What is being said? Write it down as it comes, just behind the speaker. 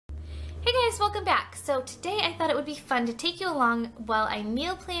Hey guys, welcome back. So today I thought it would be fun to take you along while I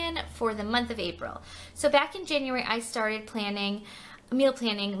meal plan for the month of April. So back in January I started meal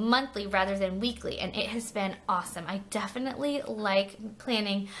planning monthly rather than weekly, and it has been awesome. I definitely like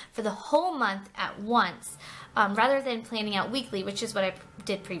planning for the whole month at once rather than planning out weekly, which is what I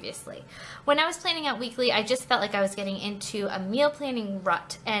did previously. When I was planning out weekly, I just felt like I was getting into a meal planning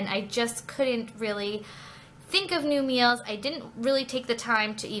rut and I just couldn't really think of new meals. I didn't really take the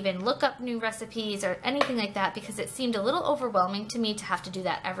time to even look up new recipes or anything like that because it seemed a little overwhelming to me to have to do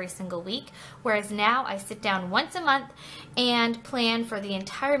that every single week. Whereas now I sit down once a month and plan for the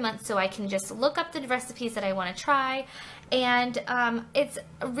entire month so I can just look up the recipes that I want to try. And it's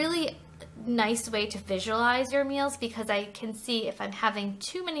a really nice way to visualize your meals because I can see if I'm having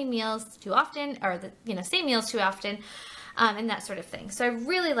too many meals too often or the same meals too often. And that sort of thing. So I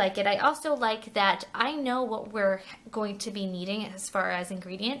really like it. I also like that I know what we're going to be needing as far as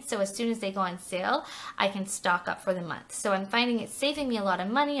ingredients. So as soon as they go on sale, I can stock up for the month. So I'm finding it's saving me a lot of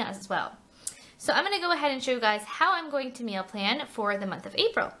money as well. So I'm going to go ahead and show you guys how I'm going to meal plan for the month of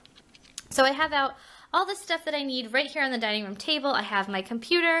April. So I have out all the stuff that I need right here on the dining room table. I have my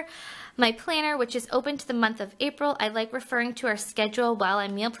computer, my planner, which is open to the month of April. I like referring to our schedule while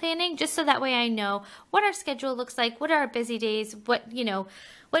I'm meal planning, just so that way I know what our schedule looks like, what are our busy days,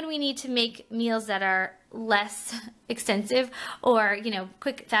 when we need to make meals that are less extensive or,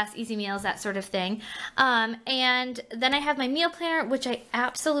 quick, fast, easy meals, that sort of thing. And then I have my meal planner, which I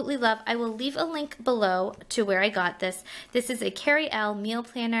absolutely love. I will leave a link below to where I got this. This is a Carrie Elle meal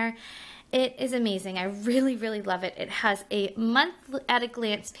planner. It is amazing. I really, really love it. It has a month at a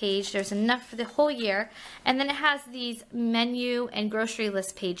glance page. There's enough for the whole year. And then it has these menu and grocery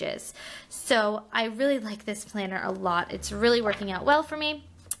list pages. So I really like this planner a lot. It's really working out well for me.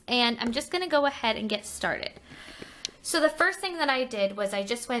 And I'm just going to go ahead and get started. So the first thing that I did was I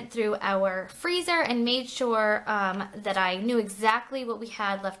just went through our freezer and made sure that I knew exactly what we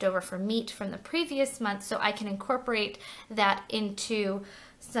had left over for meat from the previous month so I can incorporate that into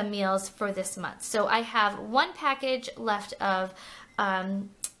some meals for this month. So I have one package left of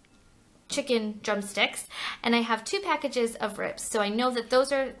chicken drumsticks and I have 2 packages of ribs. So I know that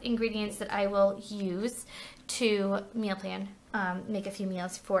those are ingredients that I will use to meal plan, make a few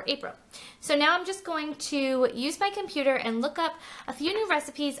meals for April. So now I'm just going to use my computer and look up a few new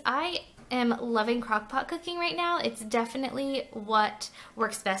recipes. I am loving crock-pot cooking right now. It's definitely what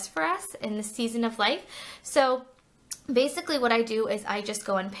works best for us in this season of life. So basically what I do is I just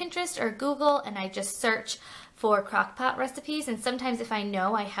go on Pinterest or Google and I just search for crock-pot recipes, and sometimes if I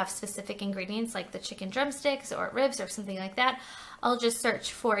know I have specific ingredients like the chicken drumsticks or ribs or something like that, I'll just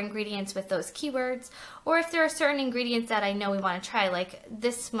search for ingredients with those keywords. Or if there are certain ingredients that I know we want to try, like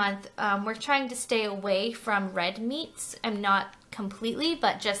this month we're trying to stay away from red meats. I'm not completely,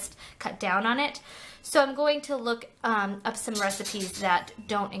 but just cut down on it. So I'm going to look up some recipes that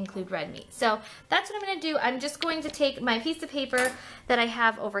don't include red meat. So that's what I'm going to do. I'm just going to take my piece of paper that I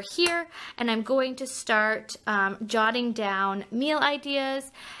have over here and I'm going to start jotting down meal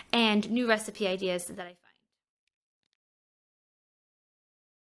ideas and new recipe ideas that I find.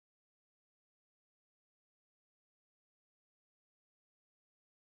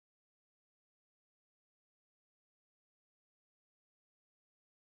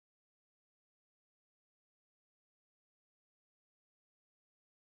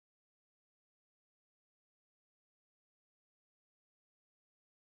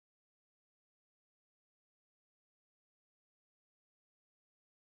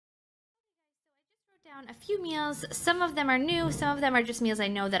 Down a few meals. Some of them are new, some of them are just meals I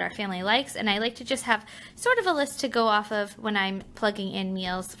know that our family likes, and I like to just have sort of a list to go off of when I'm plugging in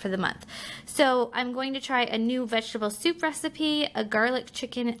meals for the month. So I'm going to try a new vegetable soup recipe, a garlic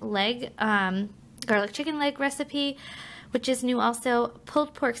chicken leg recipe, which is new also,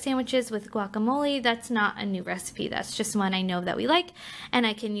 pulled pork sandwiches with guacamole. That's not a new recipe, that's just one I know that we like, and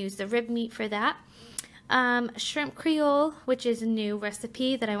I can use the rib meat for that. Shrimp Creole, which is a new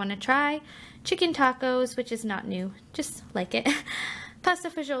recipe that I want to try. Chicken tacos, which is not new, just like it. Pasta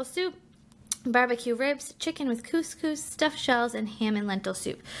fagioli soup, barbecue ribs, chicken with couscous, stuffed shells, and ham and lentil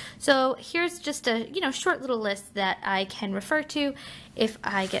soup. So here's just a short little list that I can refer to if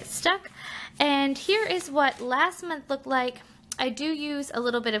I get stuck. And here is what last month looked like. I do use a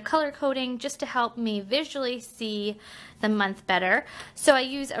little bit of color coding just to help me visually see the month better. So I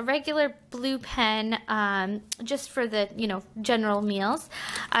use a regular blue pen just for the, general meals.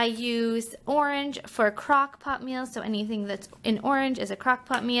 I use orange for crock pot meals, so anything that's in orange is a crock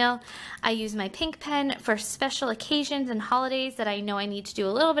pot meal. I use my pink pen for special occasions and holidays that I know I need to do a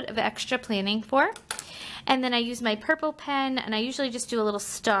little bit of extra planning for. And then I use my purple pen, and I usually just do a little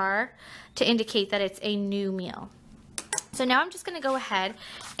star to indicate that it's a new meal. So now I'm just going to go ahead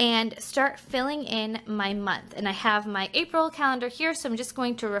and start filling in my month. And I have my April calendar here, so I'm just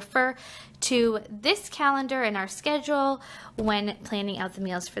going to refer to this calendar and our schedule when planning out the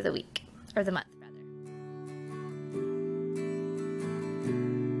meals for the week, or the month.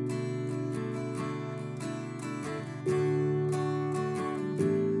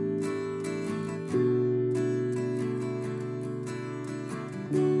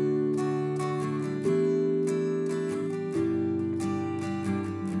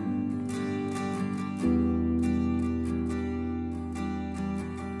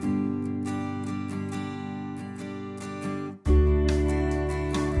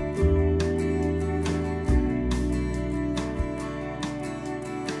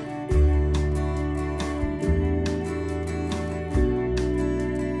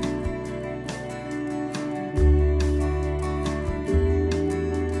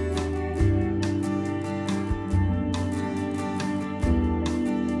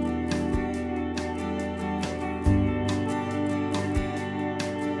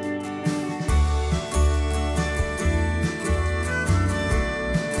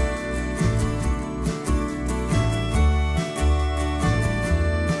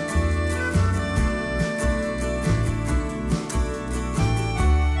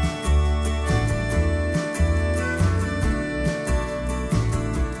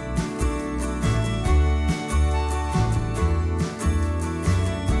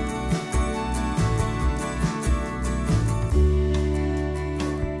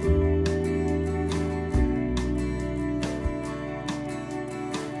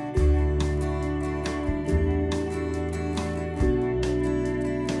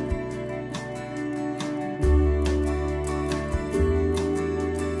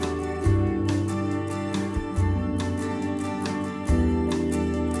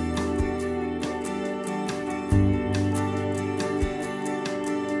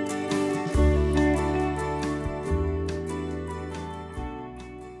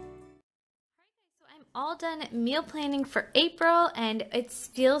 All done meal planning for April, and it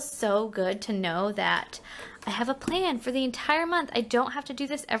feels so good to know that I have a plan for the entire month. I don't have to do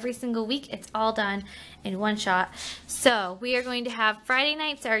this every single week. It's all done in one shot. So we are going to have Friday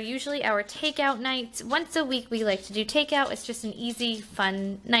nights are usually our takeout nights. Once a week we like to do takeout. It's just an easy,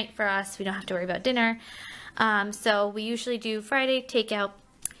 fun night for us. We don't have to worry about dinner. So we usually do Friday takeout.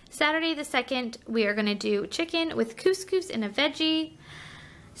 Saturday the 2nd, we are going to do chicken with couscous and a veggie.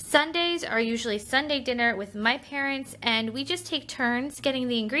 Sundays are usually Sunday dinner with my parents, and we just take turns getting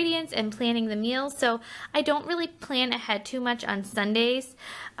the ingredients and planning the meals. So I don't really plan ahead too much on Sundays,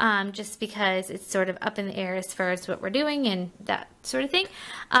 just because it's sort of up in the air as far as what we're doing and that sort of thing.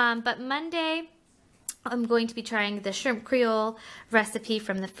 But Monday, I'm going to be trying the shrimp Creole recipe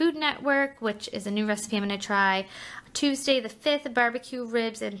from the Food Network, which is a new recipe I'm going to try. Tuesday the 5th, barbecue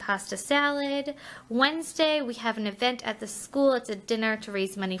ribs and pasta salad. Wednesday, we have an event at the school. It's a dinner to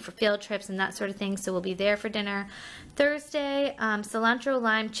raise money for field trips and that sort of thing, so we'll be there for dinner. Thursday, cilantro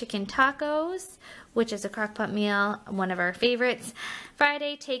lime chicken tacos, which is a crock-pot meal, one of our favorites.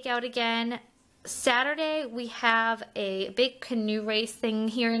 Friday, takeout again. Saturday, we have a big canoe race thing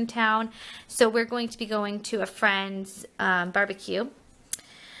here in town, so we're going to be going to a friend's barbecue.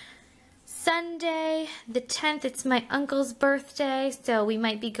 Sunday, the 10th, it's my uncle's birthday, so we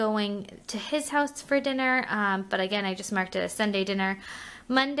might be going to his house for dinner, but again, I just marked it as Sunday dinner.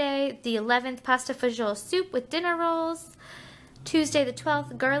 Monday, the 11th, pasta fagioli soup with dinner rolls. Tuesday the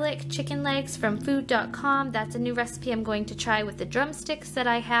 12th, garlic chicken legs from food.com. That's a new recipe I'm going to try with the drumsticks that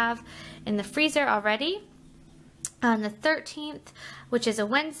I have in the freezer already. On the 13th, which is a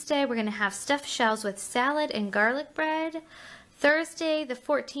Wednesday, we're going to have stuffed shells with salad and garlic bread. Thursday the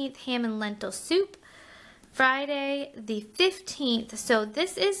 14th, ham and lentil soup. Friday the 15th, so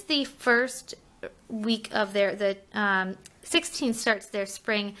this is the first week of the 16th starts their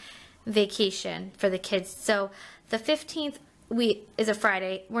spring vacation for the kids. So the 15th is a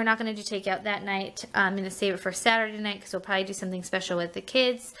Friday. We're not going to do takeout that night. I'm going to save it for Saturday night because we'll probably do something special with the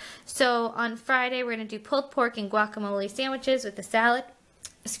kids. So on Friday, we're going to do pulled pork and guacamole sandwiches with the salad.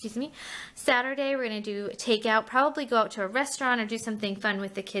 Excuse me. Saturday, we're going to do takeout, probably go out to a restaurant or do something fun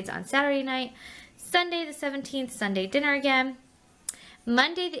with the kids on Saturday night. Sunday the 17th, Sunday dinner again.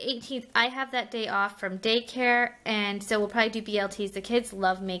 Monday the 18th, I have that day off from daycare, and so we'll probably do BLTs. The kids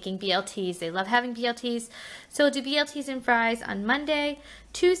love making BLTs. They love having BLTs. So we'll do BLTs and fries on Monday.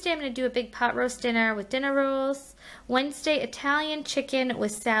 Tuesday, I'm going to do a big pot roast dinner with dinner rolls. Wednesday, Italian chicken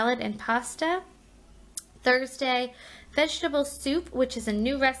with salad and pasta. Thursday, vegetable soup, which is a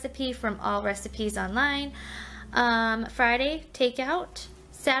new recipe from All Recipes Online. Friday, takeout.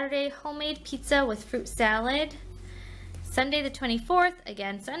 Saturday, homemade pizza with fruit salad. Sunday the 24th,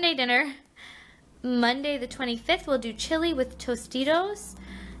 again, Sunday dinner. Monday the 25th, we'll do chili with Tostitos.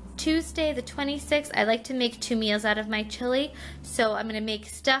 Tuesday the 26th, I like to make 2 meals out of my chili. So I'm going to make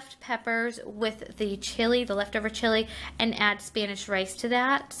stuffed peppers with the chili, the leftover chili, and add Spanish rice to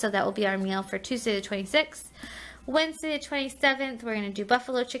that. So that will be our meal for Tuesday the 26th. Wednesday the 27th, we're going to do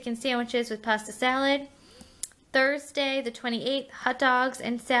buffalo chicken sandwiches with pasta salad. Thursday the 28th, hot dogs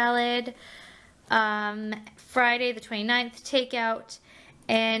and salad. Friday the 29th, takeout,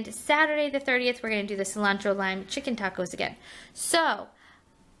 and Saturday the 30th, we're going to do the cilantro lime chicken tacos again. So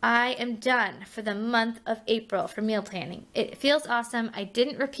I am done for the month of April for meal planning. It feels awesome. I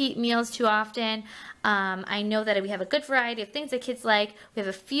didn't repeat meals too often. I know that we have a good variety of things that kids like. We have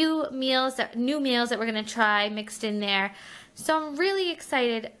a few meals, new meals that we're going to try mixed in there. So I'm really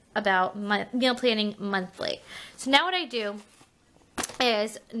excited about meal planning monthly. So now what I do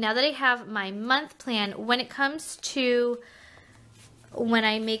is, now that I have my month plan, when it comes to when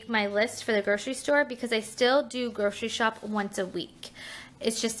I make my list for the grocery store, because I still do grocery shop once a week.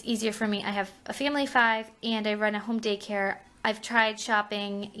 It's just easier for me. I have a family of 5 and I run a home daycare. I've tried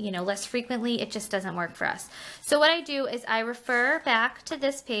shopping, less frequently. It just doesn't work for us. So what I do is I refer back to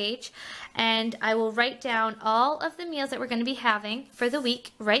this page and I will write down all of the meals that we're going to be having for the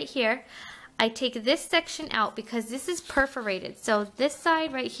week right here. I take this section out because this is perforated. So this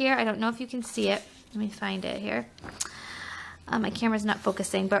side right here, I don't know if you can see it. Let me find it here. My camera's not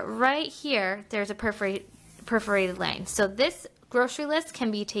focusing, but right here, there's a perforated line. So this grocery list can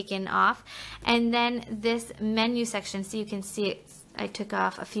be taken off. And then this menu section, so you can see it, I took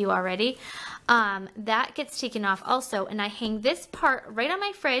off a few already. That gets taken off also. And I hang this part right on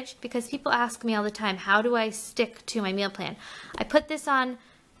my fridge because people ask me all the time, how do I stick to my meal plan? I put this on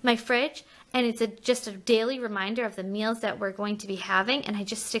my fridge, and it's just a daily reminder of the meals that we're going to be having, and I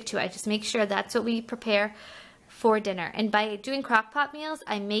just stick to it. I just make sure that's what we prepare for dinner. And by doing crock pot meals,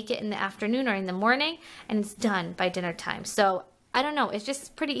 I make it in the afternoon or in the morning, and it's done by dinner time. So I don't know, it's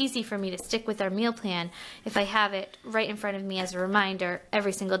just pretty easy for me to stick with our meal plan if I have it right in front of me as a reminder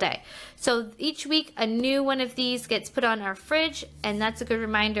every single day. So each week a new one of these gets put on our fridge, and that's a good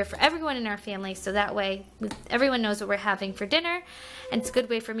reminder for everyone in our family, so that way everyone knows what we're having for dinner, and it's a good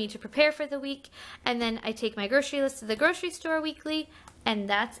way for me to prepare for the week. And then I take my grocery list to the grocery store weekly, and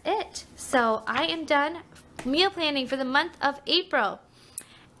that's it. So I am done meal planning for the month of April.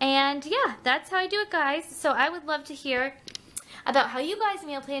 And yeah, that's how I do it, guys. So I would love to hear about how you guys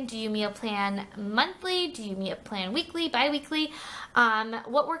meal plan. Do you meal plan monthly? Do you meal plan weekly, bi-weekly?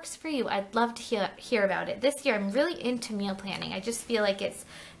 What works for you? I'd love to hear about it. This year I'm really into meal planning. I just feel like it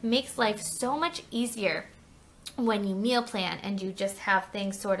makes life so much easier when you meal plan and you just have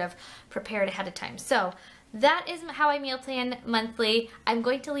things sort of prepared ahead of time. So that is how I meal plan monthly. I'm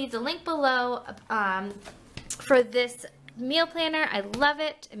going to leave the link below for this meal planner. I love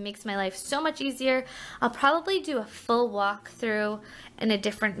it. It makes my life so much easier. I'll probably do a full walkthrough in a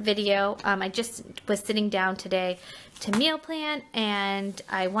different video. I just was sitting down today to meal plan, and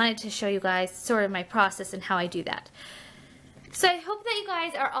I wanted to show you guys sort of my process and how I do that. So I hope that you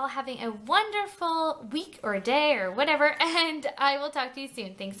guys are all having a wonderful week or day or whatever, and I will talk to you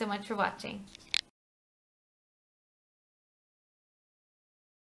soon. Thanks so much for watching.